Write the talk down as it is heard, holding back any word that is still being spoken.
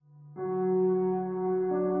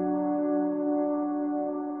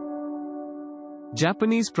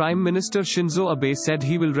Japanese Prime Minister Shinzo Abe said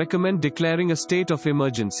he will recommend declaring a state of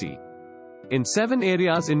emergency in 7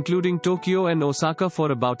 areas including Tokyo and Osaka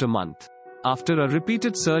for about a month, after a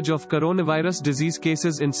repeated surge of coronavirus disease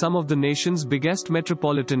cases in some of the nation's biggest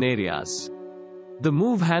metropolitan areas. The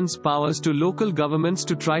move hands powers to local governments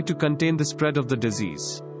to try to contain the spread of the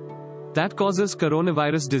disease that causes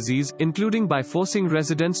coronavirus disease, including by forcing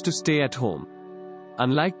residents to stay at home.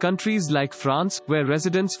 Unlike countries like France, where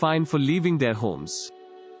residents fine for leaving their homes,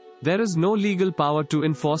 there is no legal power to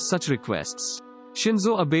enforce such requests.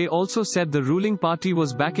 Shinzo Abe also said the ruling party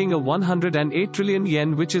was backing a 108 trillion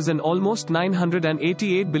yen, which is an almost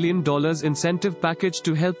 $988 billion incentive package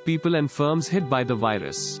to help people and firms hit by the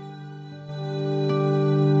virus.